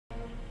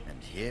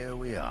here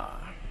we are.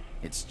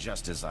 It's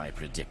just as I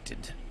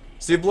predicted.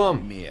 Steve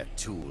Blum. Mere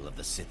tool of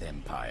the Sith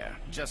Empire,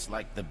 just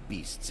like the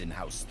beasts in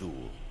House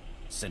Thule,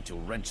 sent to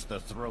wrench the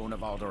throne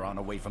of Alderaan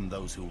away from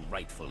those who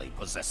rightfully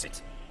possess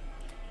it.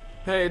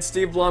 Hey, it's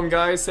Steve Blum,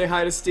 guys. Say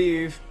hi to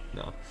Steve.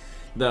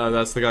 No,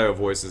 that's the guy who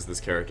voices this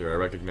character. I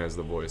recognize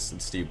the voice.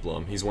 It's Steve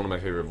Blum. He's one of my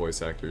favorite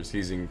voice actors.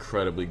 He's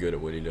incredibly good at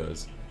what he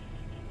does.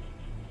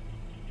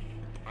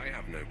 I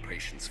have no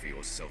patience for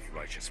your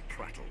self-righteous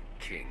prattle,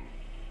 King.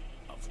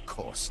 Of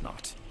course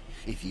not.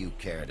 If you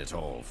cared at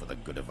all for the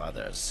good of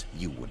others,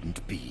 you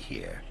wouldn't be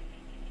here.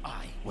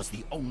 I was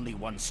the only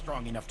one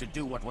strong enough to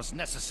do what was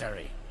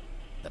necessary.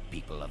 The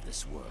people of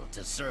this world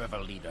deserve a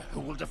leader who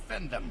will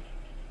defend them.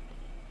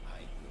 I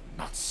will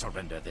not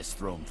surrender this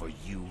throne for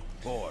you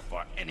or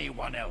for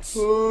anyone else.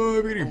 Oh,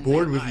 I'm getting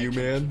bored with you,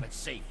 man. Keep it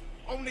safe.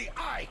 Only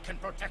I can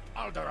protect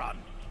Alderaan.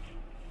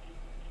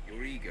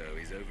 Your ego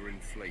is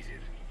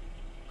overinflated.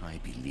 I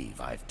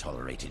believe I've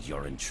tolerated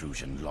your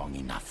intrusion long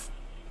enough.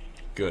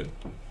 Good.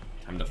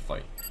 Time to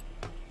fight.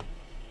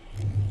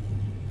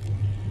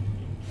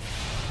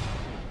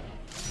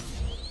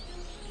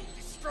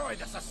 Destroy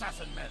this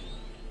assassin men.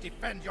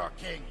 Defend your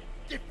king.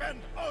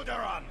 Defend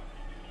Alderaan.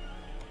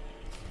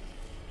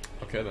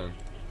 Okay then.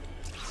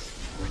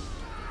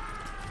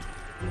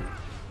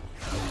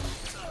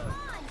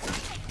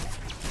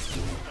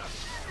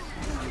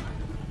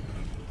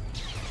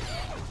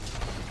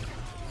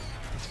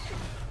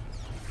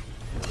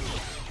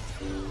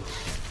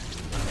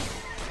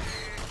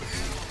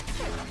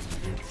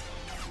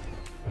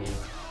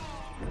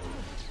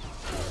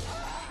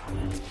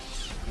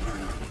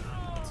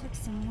 Took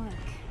some work.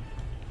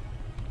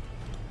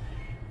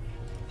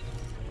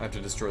 I have to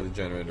destroy the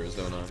generators,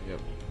 don't I? Yep.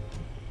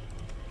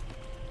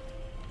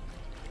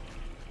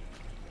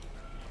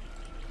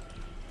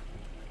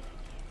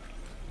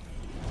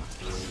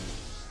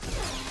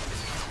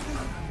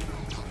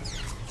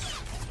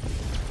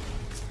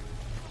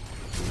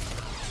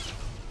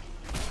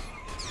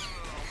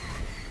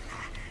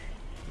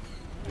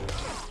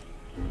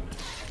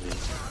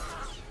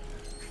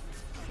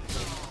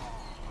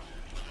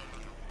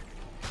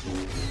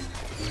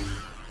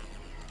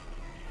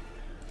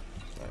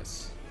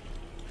 Nice.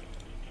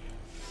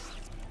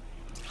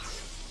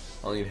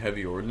 I'll need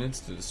heavy ordnance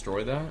to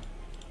destroy that?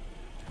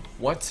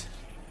 What?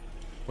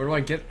 Where do I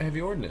get heavy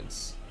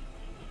ordnance?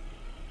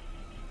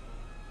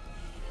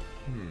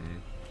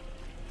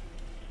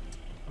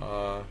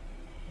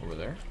 Over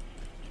there?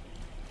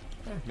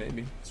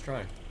 Maybe. Let's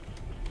try.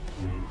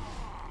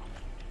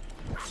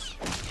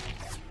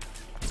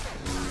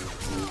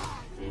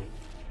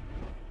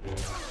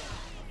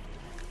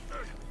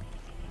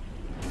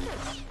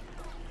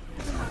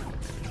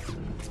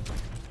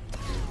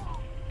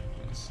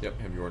 Yep,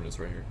 heavy ordnance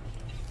right here.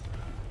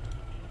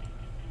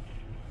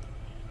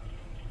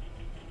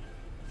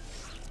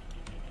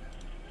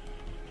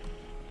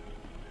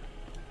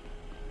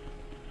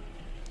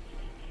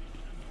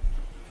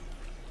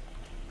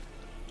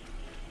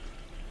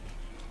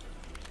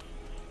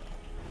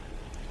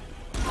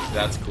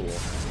 That's cool.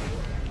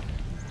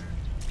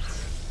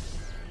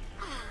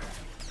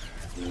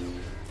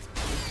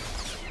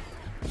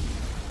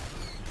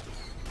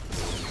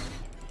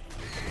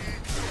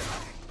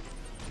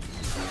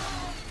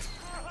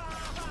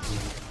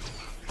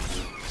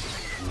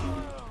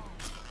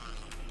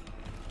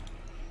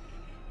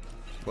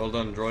 Well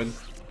done, droid.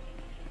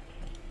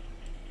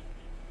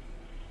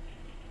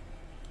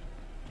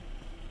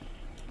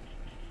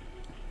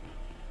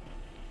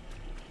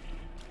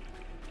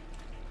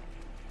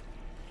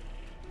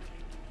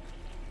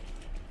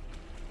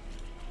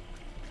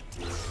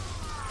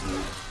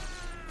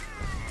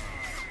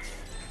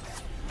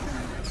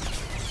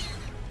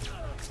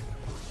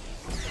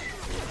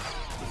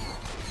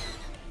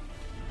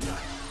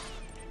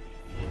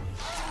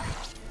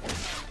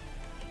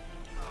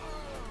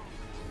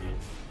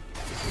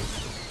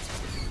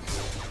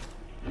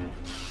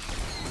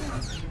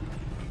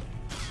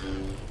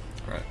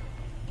 Right.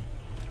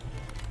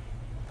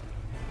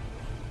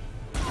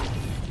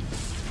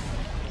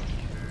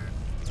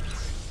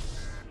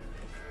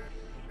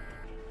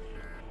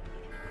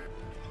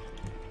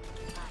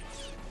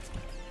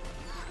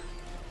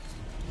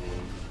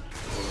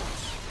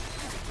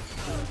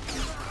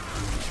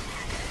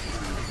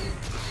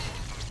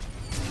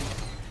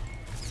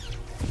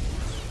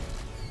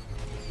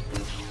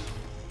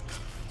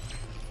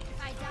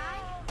 If I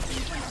die,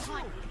 it's for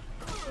fun.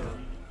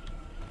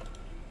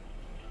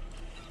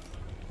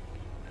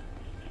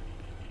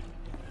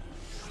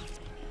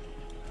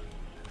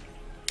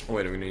 Oh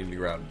wait, we need to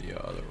grab the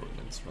other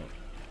ordnance, right?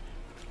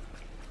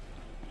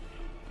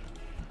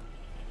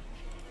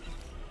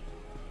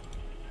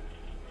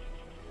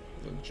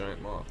 The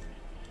giant moth.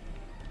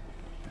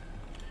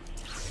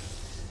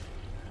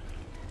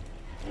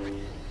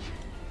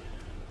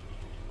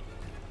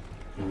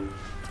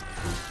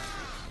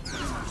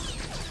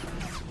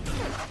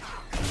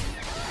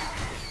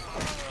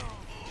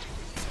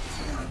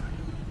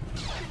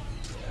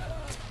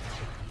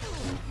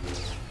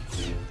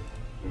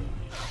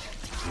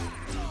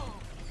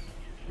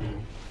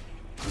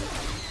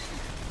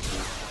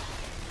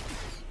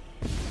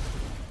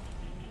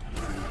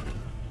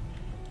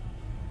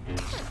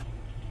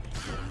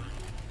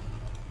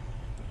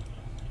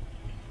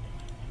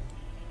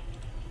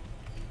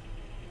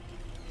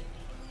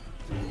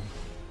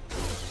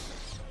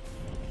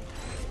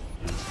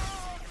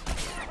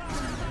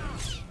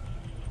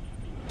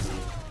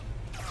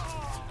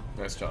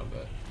 Nice job,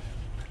 Vet.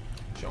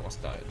 She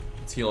almost died.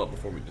 Let's heal up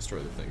before we destroy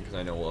the thing, because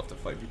I know we'll have to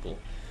fight people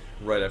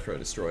right after I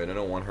destroy it. I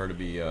don't want her to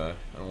be, I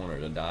don't want her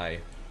to die.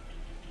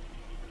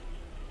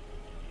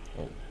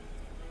 Oh.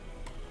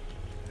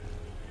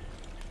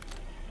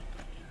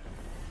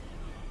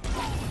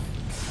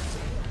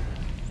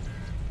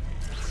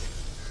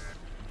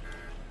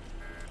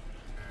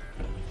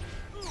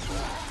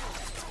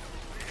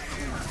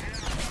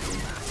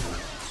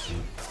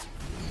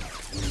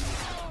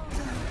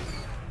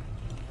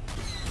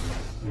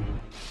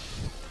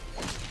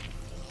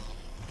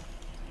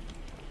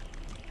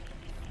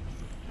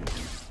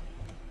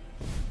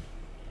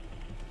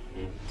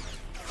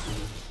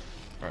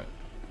 Alright.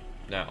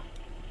 Now.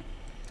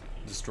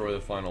 Destroy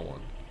the final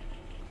one.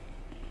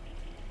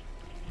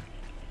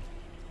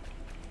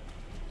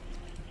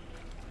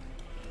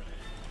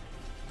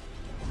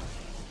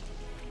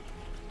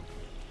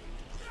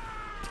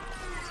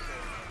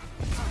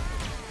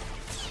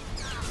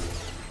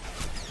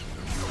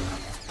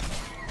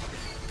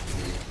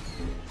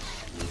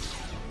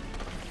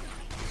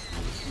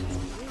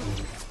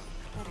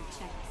 Better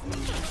check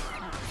this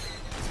out.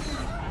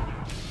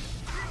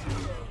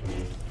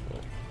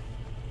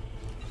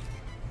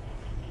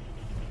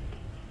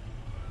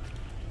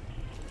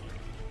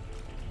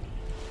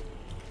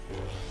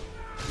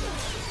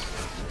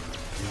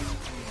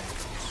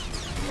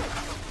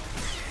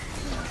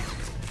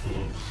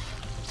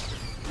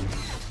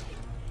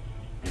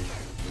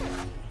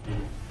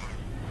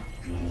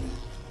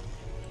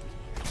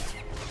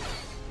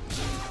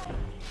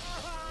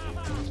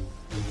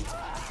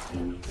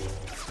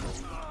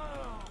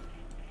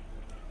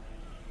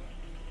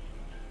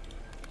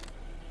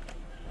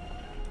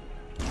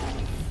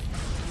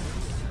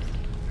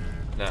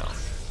 Now,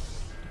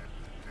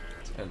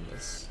 let's end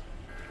this.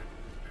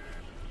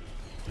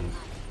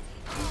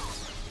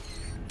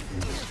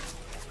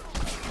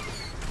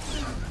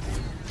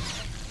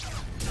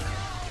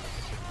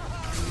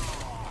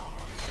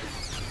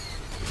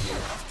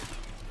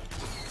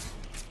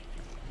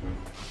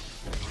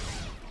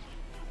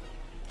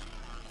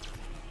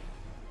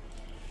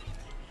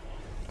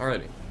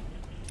 Alrighty.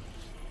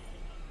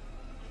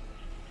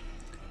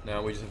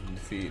 Now we just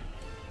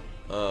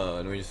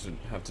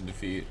have to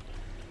defeat,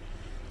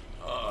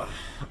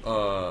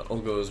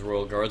 Olgo's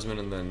Royal Guardsman,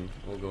 and then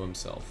Olgo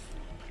himself.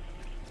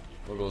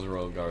 Olgo's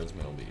Royal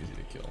Guardsman will be easy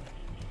to kill.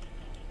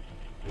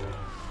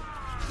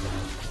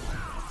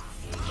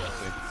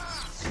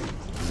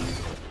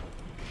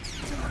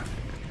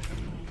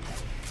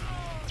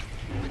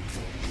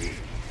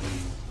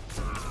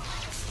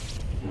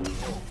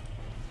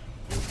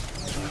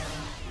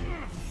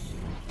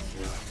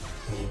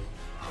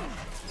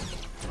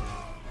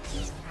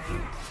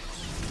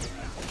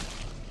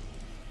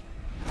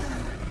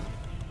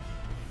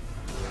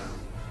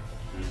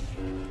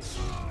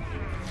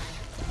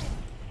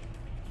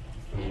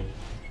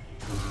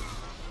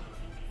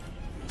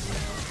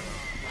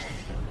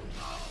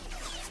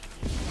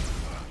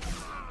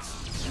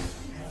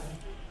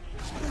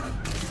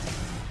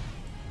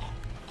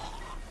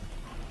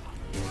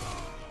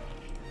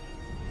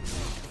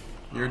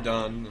 You're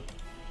done.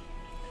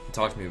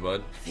 Talk to me,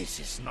 bud. This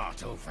is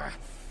not over.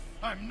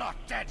 I'm not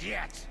dead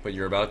yet. But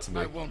you're about to be.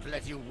 I won't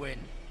let you win.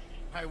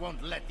 I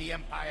won't let the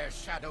Empire's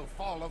shadow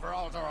fall over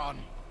Alderaan.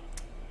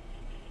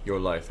 Your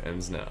life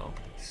ends now.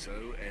 So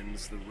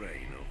ends the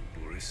reign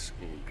of Boris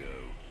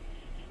Olgo.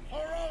 For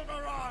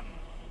Alderaan!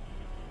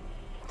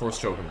 Force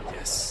choke him.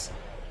 Yes.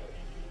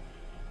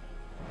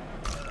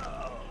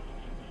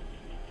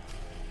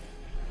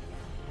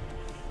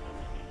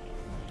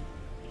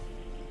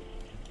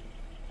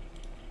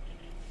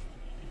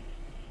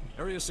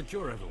 Area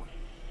secure, everyone.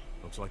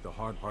 Looks like the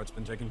hard part's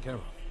been taken care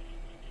of.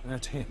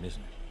 That's him,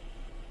 isn't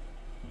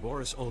it?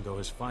 Boris Olgo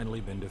has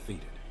finally been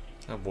defeated.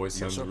 That voice The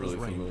sounds usurper's really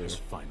reign familiar. has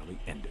finally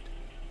ended.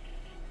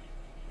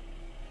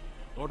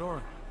 Lord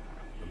Orin,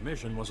 the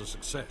mission was a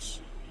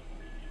success.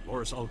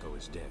 Boris Olgo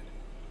is dead.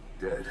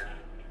 Dead?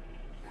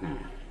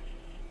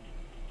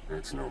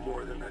 That's no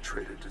more than that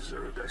traitor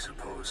deserved, I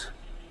suppose.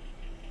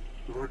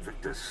 Lord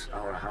Victus,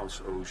 our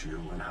house owes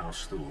you and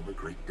House Thule a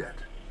great debt.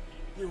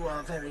 You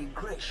are very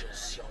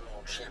gracious, your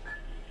lordship.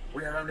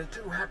 We are only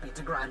too happy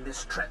to grind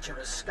this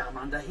treacherous scum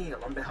under heel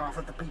on behalf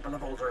of the people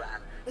of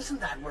Alderaan.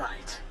 Isn't that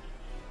right?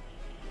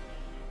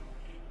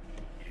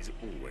 It is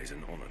always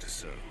an honor to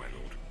serve, my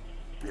lord.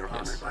 You're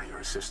Yes. honored by your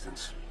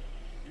assistance.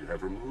 You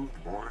have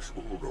removed Boris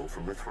Ulgo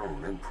from the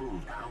throne and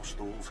proved House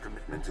Thule's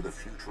commitment to the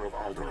future of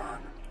Alderaan.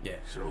 Yeah.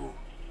 So,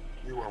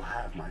 you will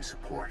have my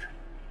support.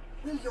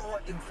 Will your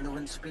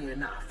influence be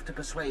enough to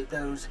persuade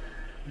those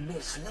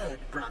misled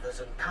brothers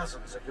and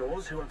cousins of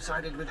yours who have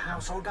sided with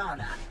House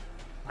Organa?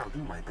 I'll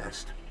do my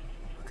best,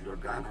 but the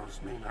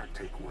Organos may not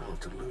take well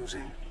to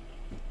losing.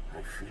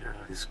 I fear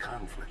this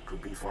conflict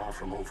could be far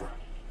from over.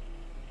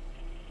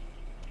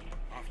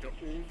 After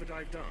all that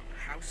I've done,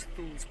 House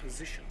Thule's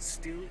position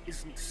still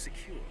isn't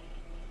secure.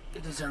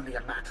 It is only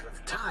a matter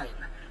of time.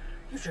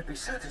 You should be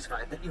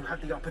satisfied that you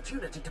had the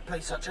opportunity to play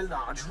such a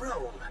large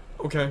role.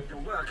 Okay. Your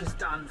work is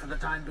done for the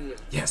time being.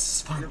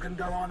 Yes, You finally. can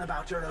go on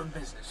about your own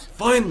business.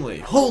 Finally!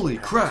 Holy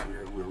crap!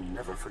 Here, we'll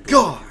never forget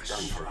Gosh. what you've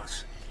done for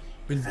us.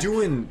 Been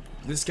doing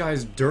this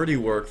guy's dirty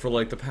work for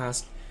like the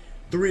past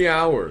 3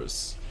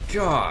 hours.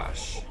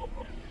 Gosh.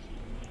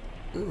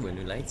 Ooh, a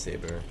new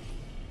lightsaber.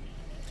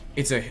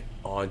 It's a...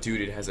 Oh, dude,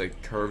 it has a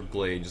curved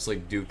blade, just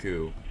like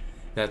Dooku.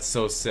 That's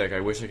so sick. I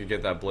wish I could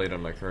get that blade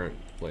on my current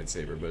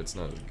lightsaber, but it's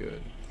not as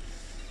good.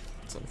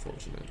 It's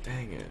unfortunate.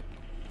 Dang it.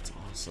 It's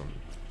awesome.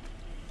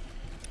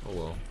 Oh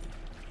well.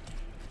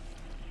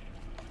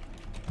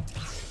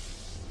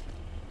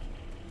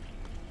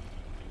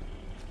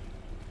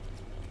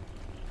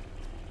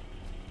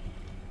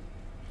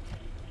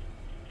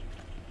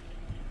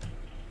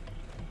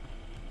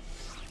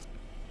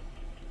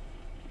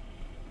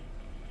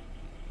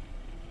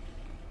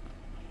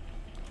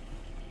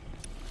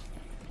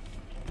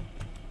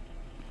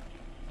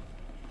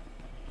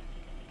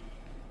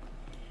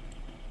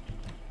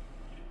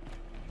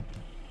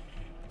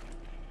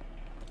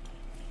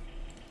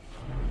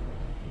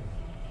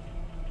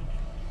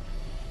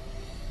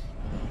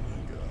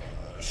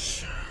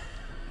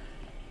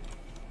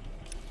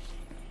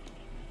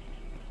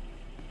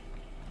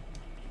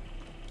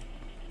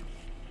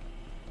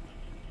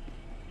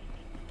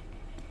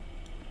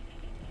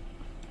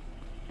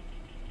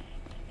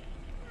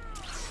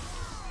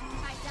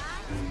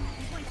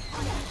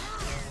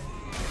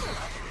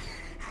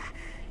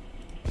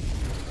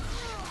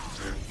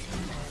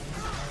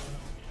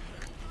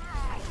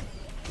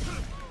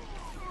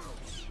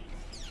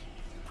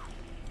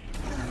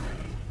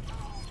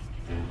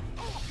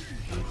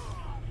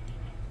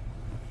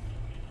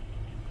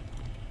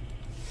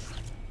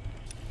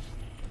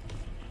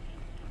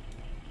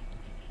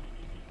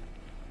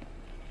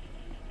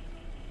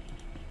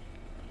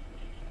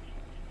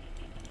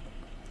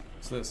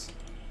 What's this?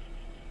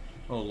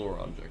 Oh, lore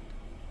object.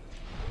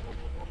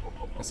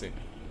 I see.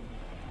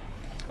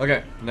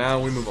 Okay, now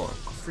we move on.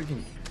 Oh,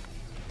 freaking.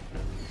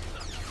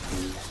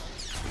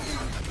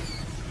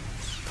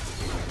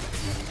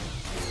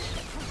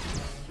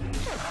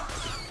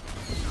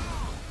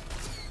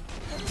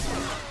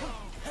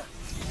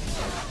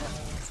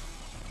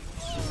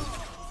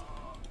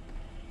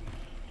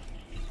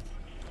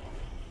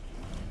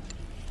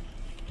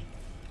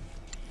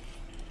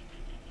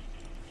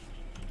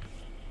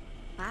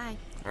 Bye.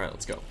 Alright,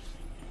 let's go.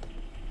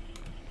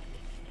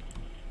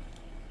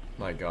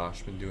 My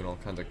gosh, been doing all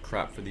kinds of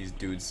crap for these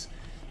dudes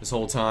this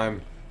whole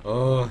time.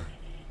 Ugh.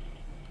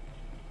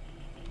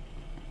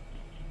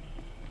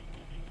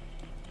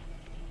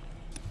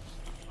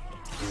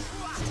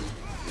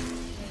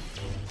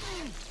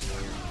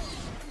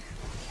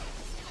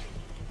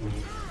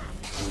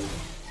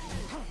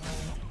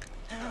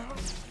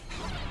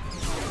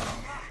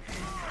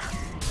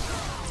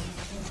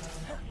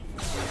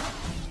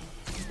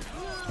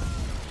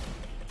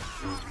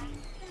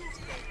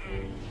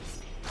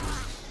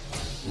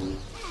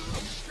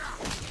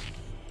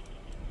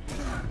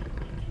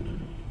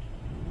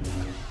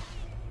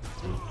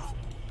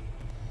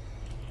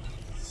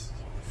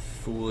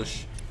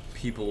 Foolish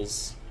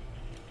peoples.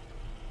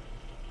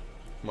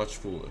 Much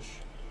foolish.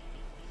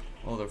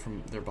 Oh,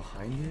 they're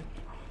behind it?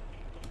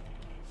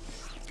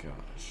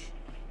 Gosh.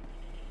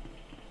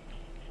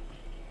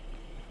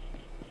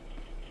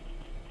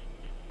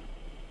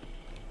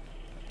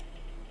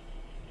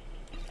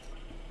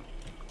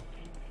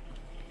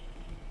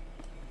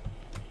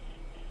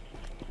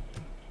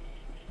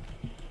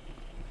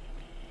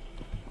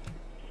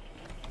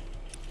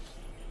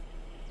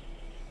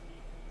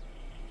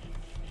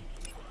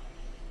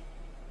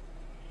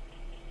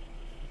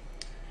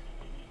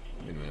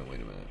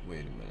 Wait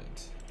a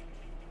minute.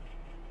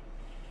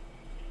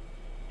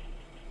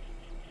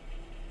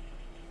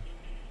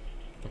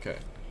 Okay,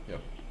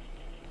 yep.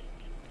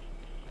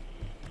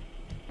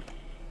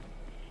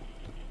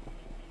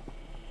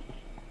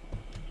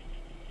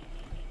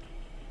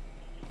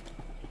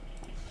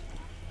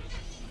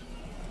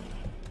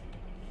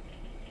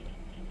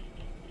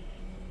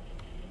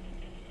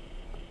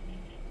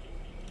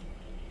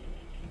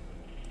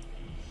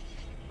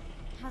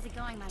 How's it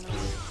going, my lord?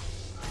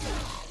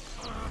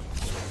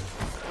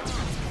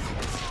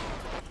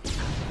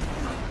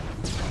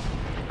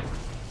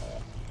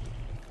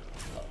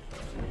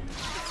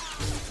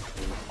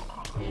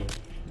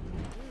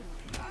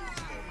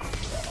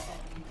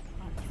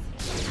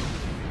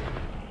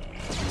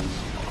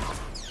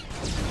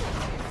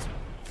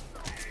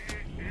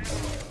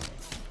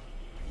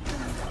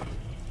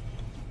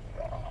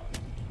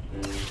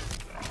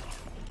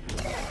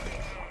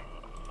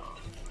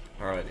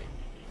 Alrighty.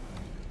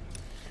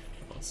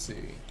 Let's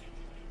see.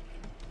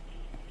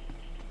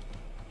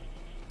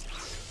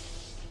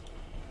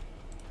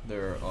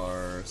 There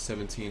are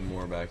 17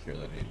 more back here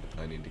that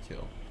I need to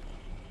kill.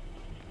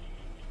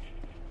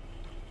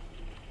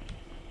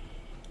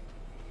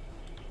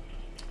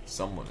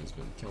 Someone has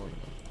been killing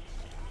them.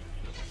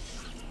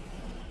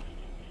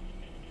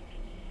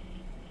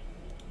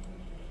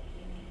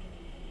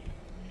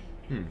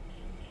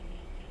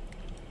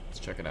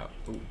 check it out.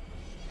 Ooh.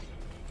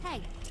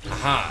 Hey,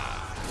 Aha!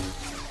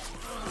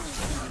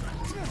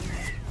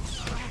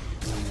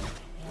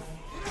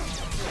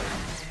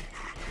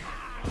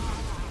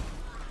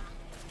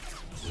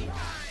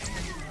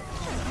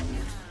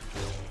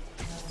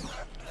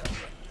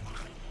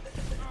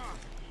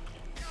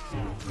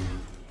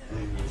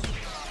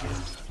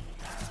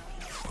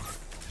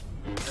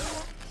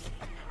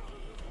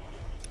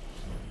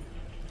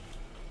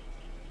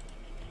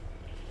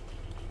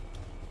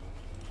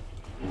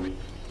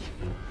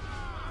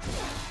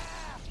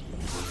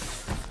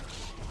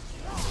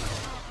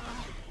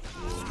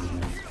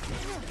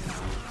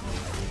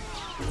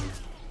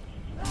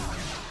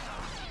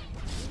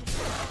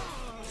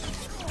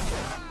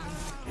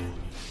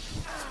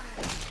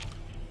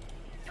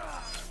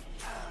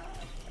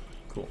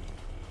 Cool.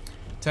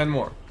 10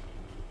 more.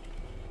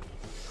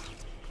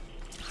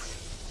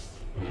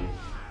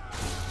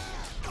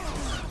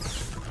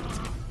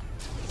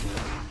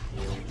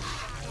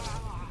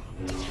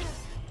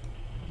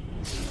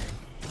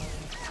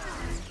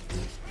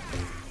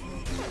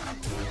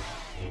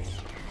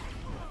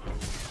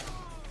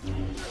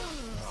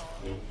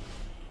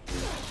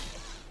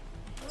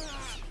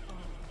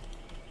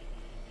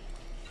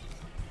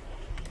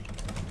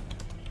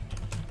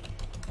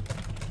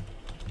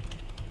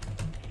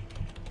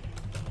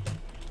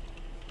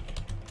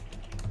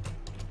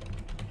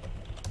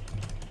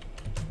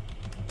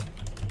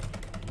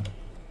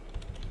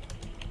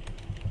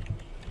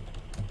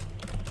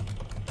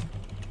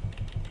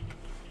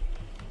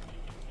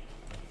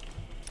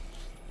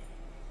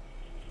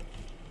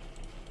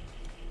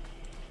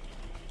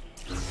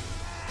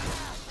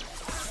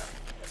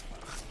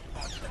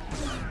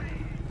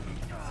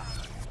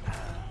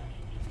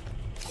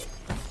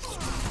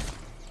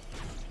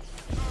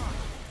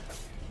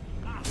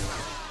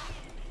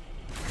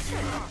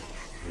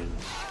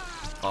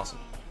 Awesome.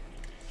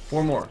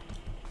 4 more.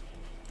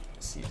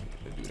 Let's see if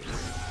I can do it.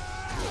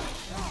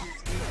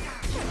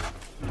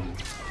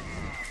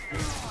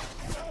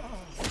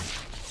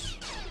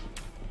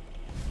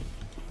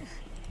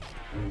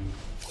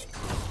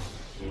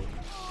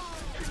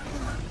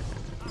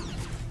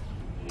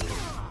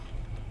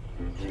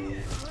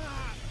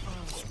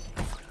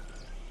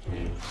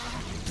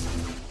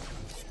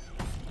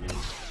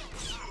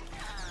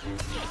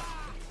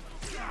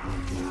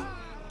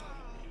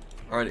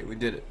 Alrighty, we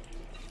did it.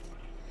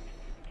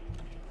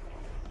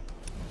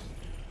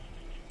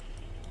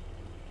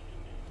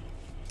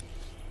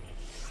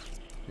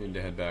 We need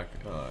to head back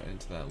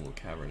into that little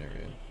cavern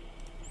area.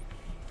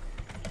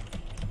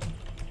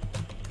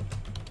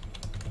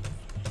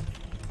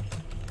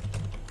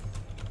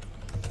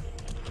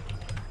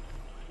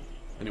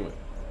 Anyway.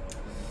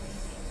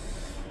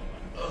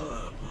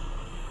 Oh,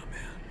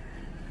 man.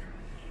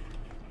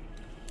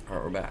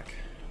 Alright, we're back.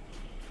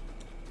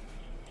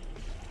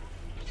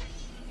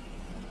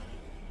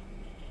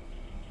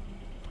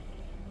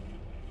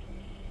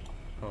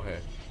 Oh, hey.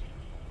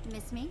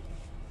 miss me?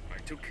 I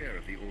took care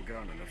of the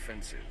Organon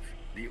offensive.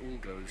 The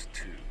Ulgos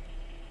too.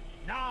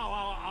 Now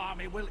our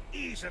army will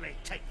easily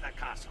take the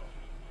castle.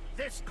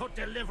 This could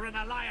deliver an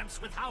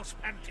alliance with House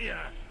Pantir.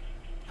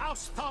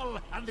 House Thol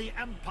and the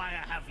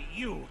Empire have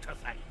you to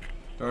thank.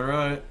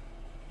 Alright.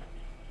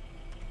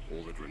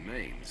 All that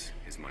remains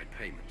is my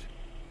payment.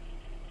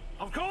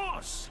 Of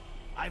course!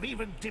 I've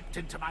even dipped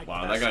into my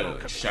Wow, that guy personal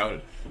just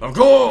commitment. shouted. Of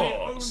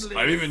course!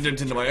 I've even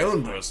dipped into my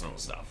own personal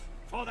stuff.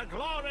 For the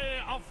glory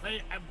of the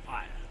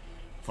Empire.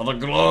 For the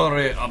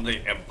glory of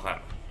the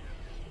Empire.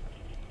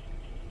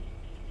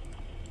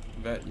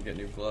 Bet you get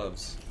new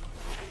gloves.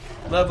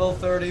 Level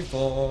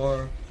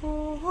 34.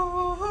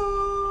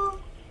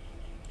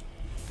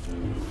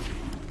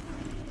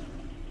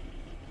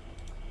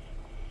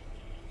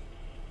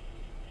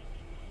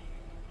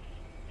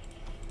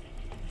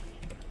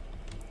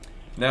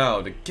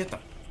 Now, to get the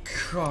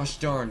gosh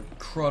darn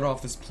crud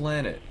off this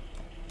planet.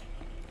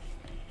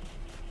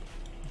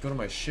 Go to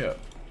my ship.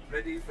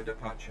 Ready for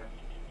departure.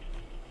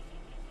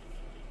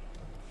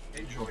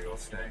 Enjoy your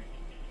stay.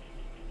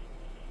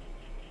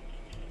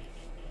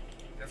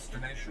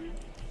 Destination?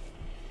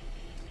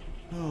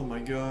 Oh my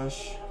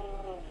gosh.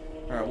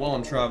 Alright, while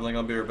I'm traveling,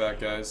 I'll be right back,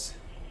 guys.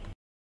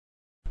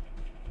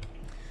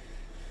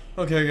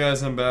 Okay,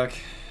 guys, I'm back.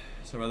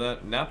 Sorry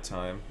about that. Nap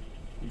time.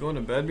 You going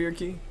to bed, Beer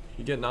Key?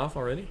 You getting off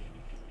already?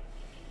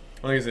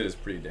 Like I said, it's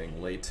pretty dang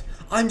late.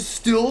 I'm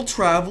still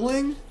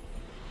traveling?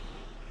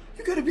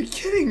 You gotta be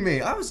kidding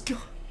me. I was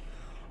gone.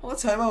 All the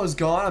time I was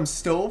gone, I'm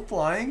still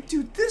flying?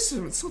 Dude, this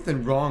is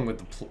something wrong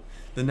with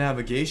the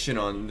navigation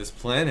on this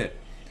planet.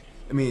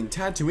 I mean,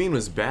 Tatooine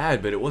was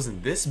bad, but it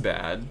wasn't this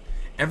bad.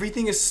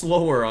 Everything is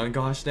slower on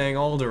gosh dang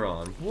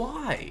Alderaan.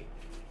 Why?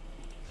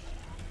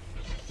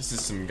 This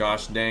is some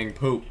gosh dang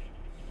poop.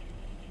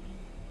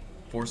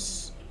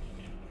 Force...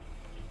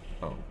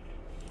 Oh.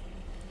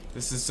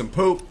 This is some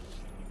poop.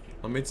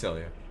 Let me tell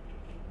you.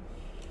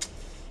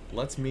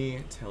 Let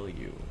me tell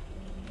you.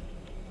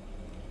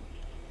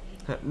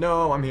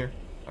 No, I'm here.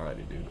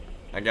 Alrighty, dude.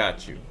 I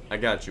got you. I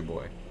got you,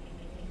 boy.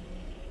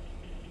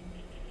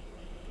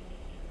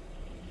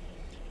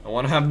 I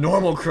want to have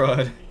normal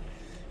crud.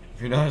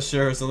 If you're not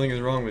sure, something is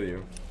wrong with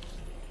you.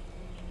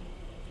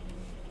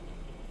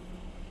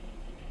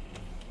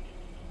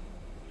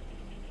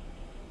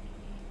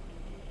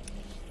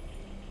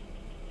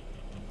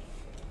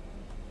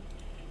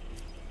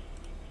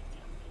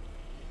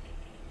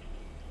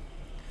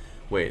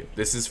 Wait,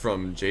 this is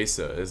from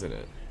Jaisa, isn't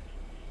it?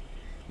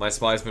 My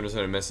spies have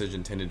sent a message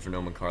intended for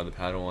Nomenkar. The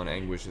Padawan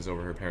anguishes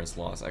over her parents'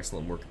 loss.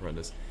 Excellent work,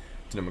 apprentice.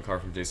 To Nomenkar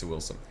from Jaisa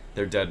Wilson.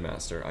 They're dead,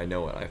 master. I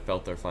know it. I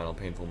felt their final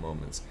painful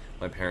moments.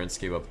 My parents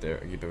gave up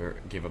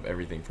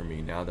everything for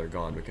me. Now they're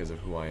gone because of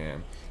who I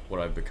am, what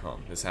I've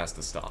become. This has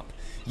to stop.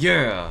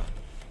 Yeah!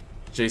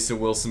 Jaisa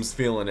Wilson's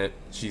feeling it.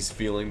 She's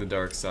feeling the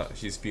dark side.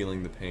 She's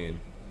feeling the pain.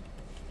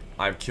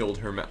 I've killed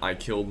her. I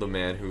killed the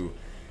man who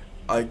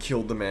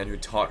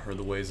taught her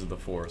the ways of the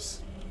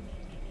Force.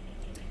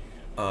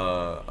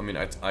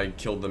 I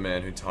killed the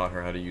man who taught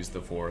her how to use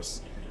the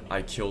Force.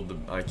 I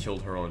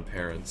killed her own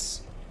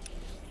parents.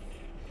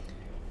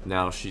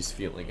 Now she's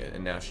feeling it,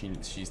 and now she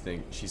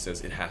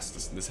says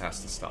this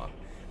has to stop.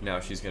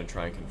 Now she's gonna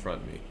try and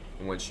confront me,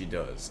 and when she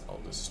does, I'll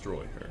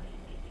destroy her.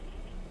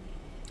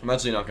 I'm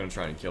actually not gonna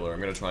try and kill her.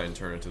 I'm gonna try and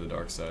turn her to the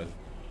dark side.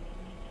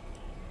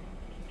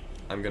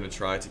 I'm gonna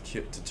try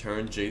to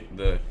turn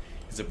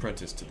his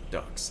apprentice to the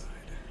dark side.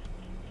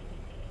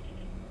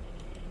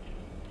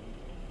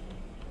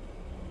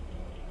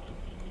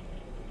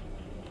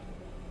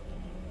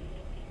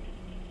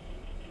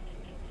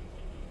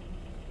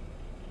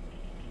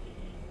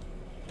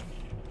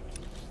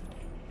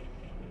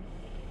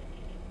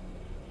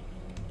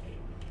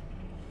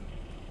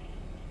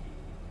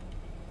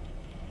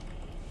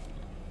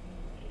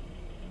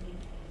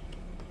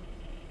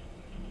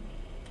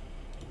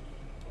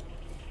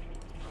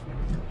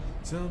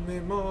 Tell me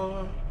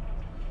more.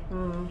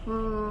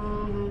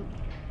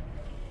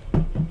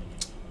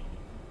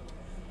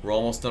 We're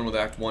almost done with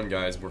Act 1,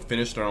 guys. We're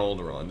finished on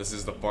Alderaan. This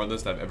is the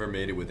farthest I've ever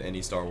made it with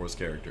any Star Wars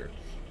character.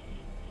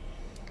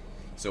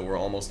 So we're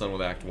almost done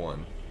with Act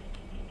 1.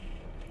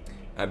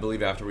 I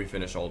believe after we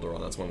finish Alderaan,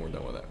 that's when we're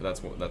done with that.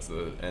 That's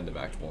the end of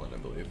Act 1, I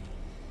believe.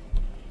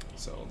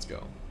 So let's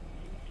go.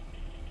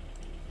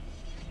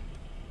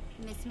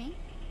 Miss me?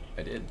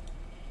 I did.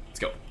 Let's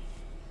go.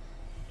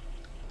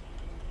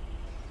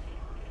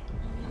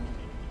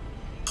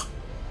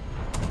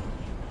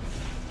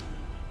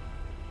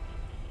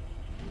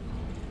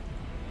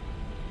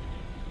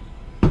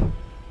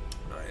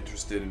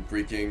 In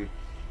freaking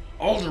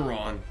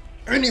Alderaan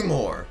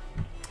anymore.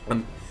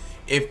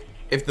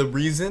 If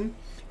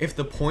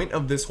the point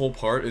of this whole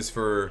part is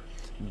for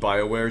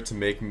BioWare to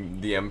make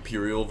the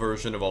Imperial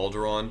version of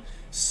Alderaan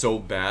so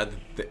bad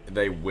that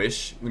they're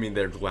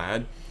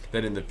glad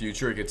that in the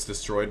future it gets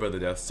destroyed by the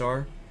Death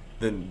Star,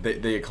 then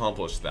they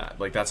accomplished that.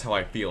 Like, that's how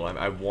I feel.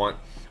 I want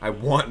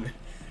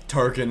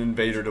Tarkin and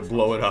Vader to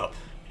blow it up.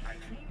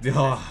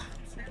 Alright,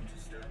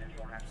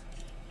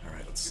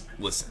 let's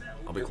listen.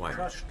 I'll be quiet.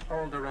 Crushed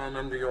Alderaan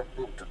under your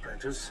boot,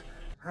 apprentice.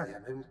 I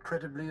am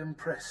incredibly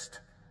impressed.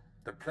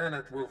 The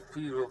planet will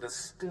feel the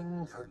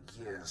sting for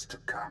years to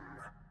come.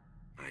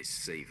 I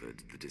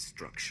savored the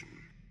destruction.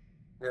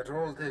 Yet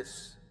all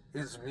this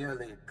is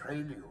merely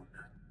prelude.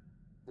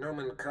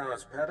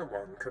 Nomenkar's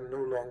Padawan can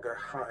no longer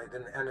hide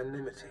in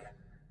anonymity.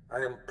 I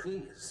am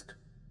pleased.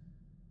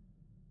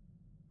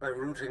 By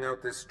rooting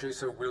out this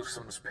Jaisa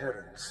Wilson's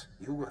parents,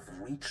 you have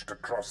reached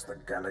across the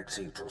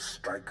galaxy to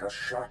strike a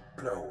sharp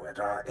blow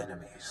at our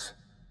enemies.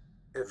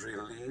 Every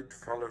lead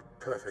followed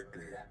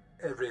perfectly,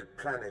 every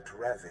planet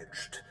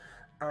ravaged.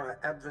 Our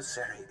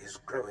adversary is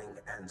growing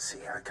antsy,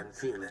 I can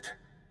feel it.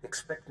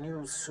 Expect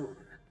news soon.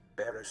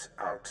 Barris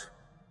out.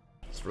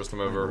 It's the first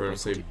time I've ever heard him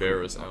say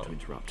Barris out. To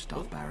interrupt,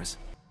 Darth Barris.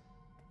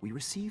 We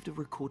received a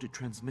recorded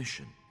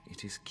transmission.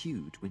 It is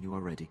queued when you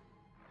are ready.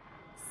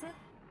 Sith,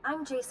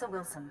 I'm Jaisa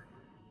Wilson.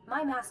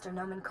 My master,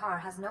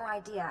 Nomenkar, has no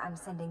idea I'm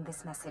sending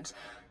this message.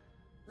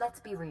 Let's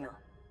be real.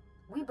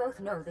 We both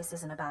know this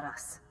isn't about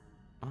us.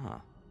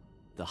 Ah.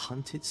 The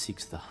hunted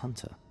seeks the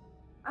hunter.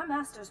 Our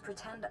masters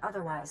pretend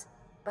otherwise,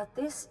 but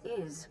this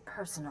is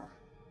personal.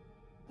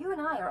 You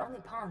and I are only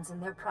pawns in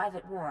their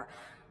private war,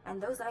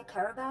 and those I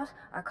care about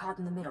are caught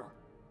in the middle.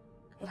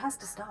 It has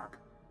to stop.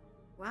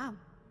 Wow.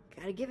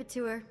 Gotta give it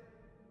to her.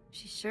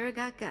 She sure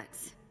got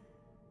guts.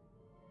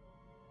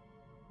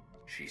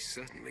 She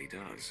certainly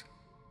does.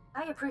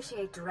 I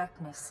appreciate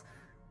directness.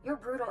 Your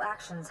brutal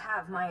actions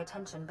have my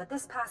attention, but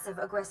this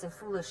passive-aggressive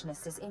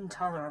foolishness is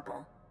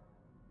intolerable.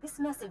 This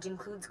message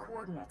includes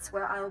coordinates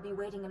where I'll be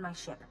waiting in my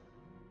ship.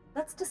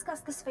 Let's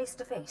discuss this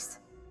face-to-face.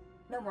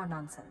 No more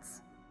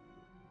nonsense.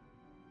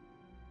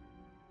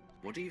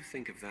 What do you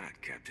think of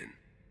that, Captain?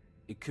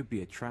 It could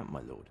be a trap,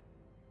 my lord.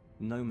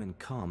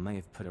 Nomenkar may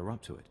have put her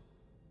up to it.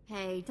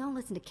 Hey, don't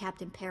listen to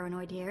Captain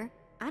Paranoid here.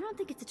 I don't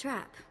think it's a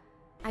trap.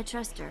 I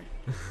trust her.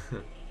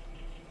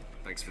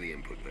 Thanks for the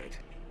input, Ved.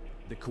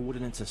 The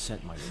coordinates are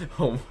set, my lord.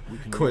 Oh,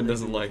 Quinn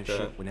doesn't like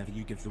that. Whenever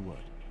you give the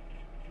word.